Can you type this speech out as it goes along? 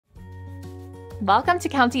Welcome to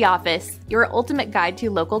County Office, your ultimate guide to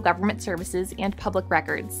local government services and public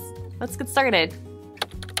records. Let's get started.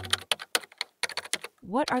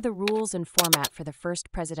 What are the rules and format for the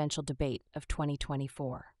first presidential debate of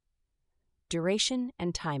 2024? Duration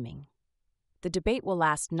and timing. The debate will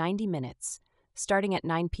last 90 minutes, starting at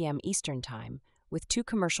 9 p.m. Eastern Time, with 2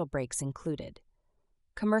 commercial breaks included.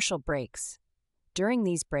 Commercial breaks. During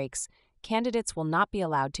these breaks, candidates will not be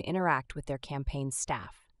allowed to interact with their campaign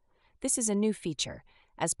staff. This is a new feature,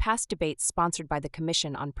 as past debates sponsored by the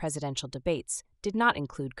Commission on Presidential Debates did not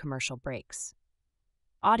include commercial breaks.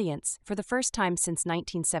 Audience. For the first time since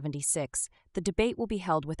 1976, the debate will be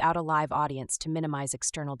held without a live audience to minimize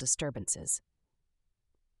external disturbances.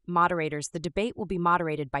 Moderators. The debate will be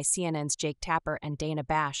moderated by CNN's Jake Tapper and Dana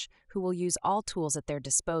Bash, who will use all tools at their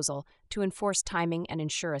disposal to enforce timing and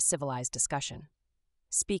ensure a civilized discussion.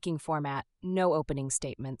 Speaking format. No opening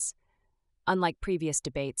statements. Unlike previous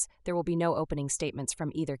debates, there will be no opening statements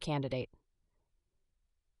from either candidate.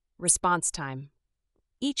 Response time.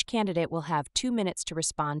 Each candidate will have 2 minutes to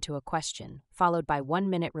respond to a question, followed by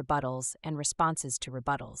 1-minute rebuttals and responses to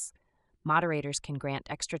rebuttals. Moderators can grant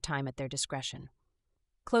extra time at their discretion.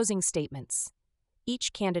 Closing statements.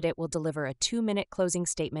 Each candidate will deliver a 2-minute closing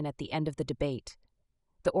statement at the end of the debate.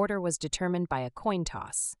 The order was determined by a coin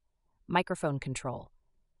toss. Microphone control.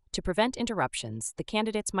 To prevent interruptions, the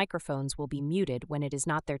candidates' microphones will be muted when it is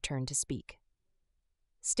not their turn to speak.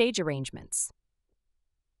 Stage arrangements.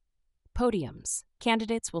 Podiums.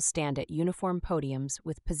 Candidates will stand at uniform podiums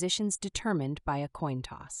with positions determined by a coin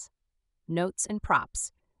toss. Notes and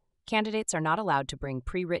props. Candidates are not allowed to bring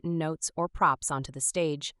pre-written notes or props onto the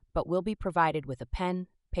stage, but will be provided with a pen,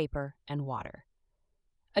 paper, and water.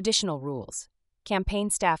 Additional rules. Campaign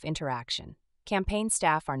staff interaction. Campaign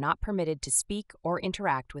staff are not permitted to speak or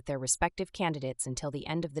interact with their respective candidates until the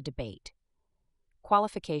end of the debate.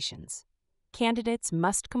 Qualifications. Candidates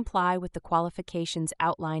must comply with the qualifications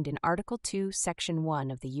outlined in Article 2, Section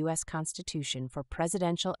 1 of the U.S. Constitution for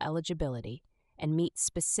presidential eligibility and meet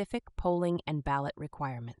specific polling and ballot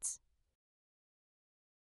requirements.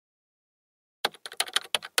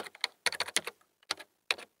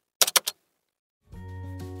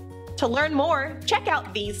 To learn more, check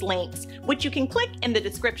out these links, which you can click in the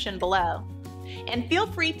description below. And feel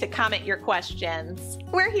free to comment your questions.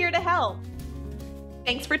 We're here to help.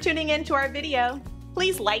 Thanks for tuning in to our video.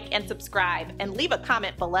 Please like and subscribe and leave a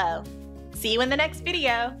comment below. See you in the next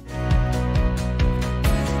video.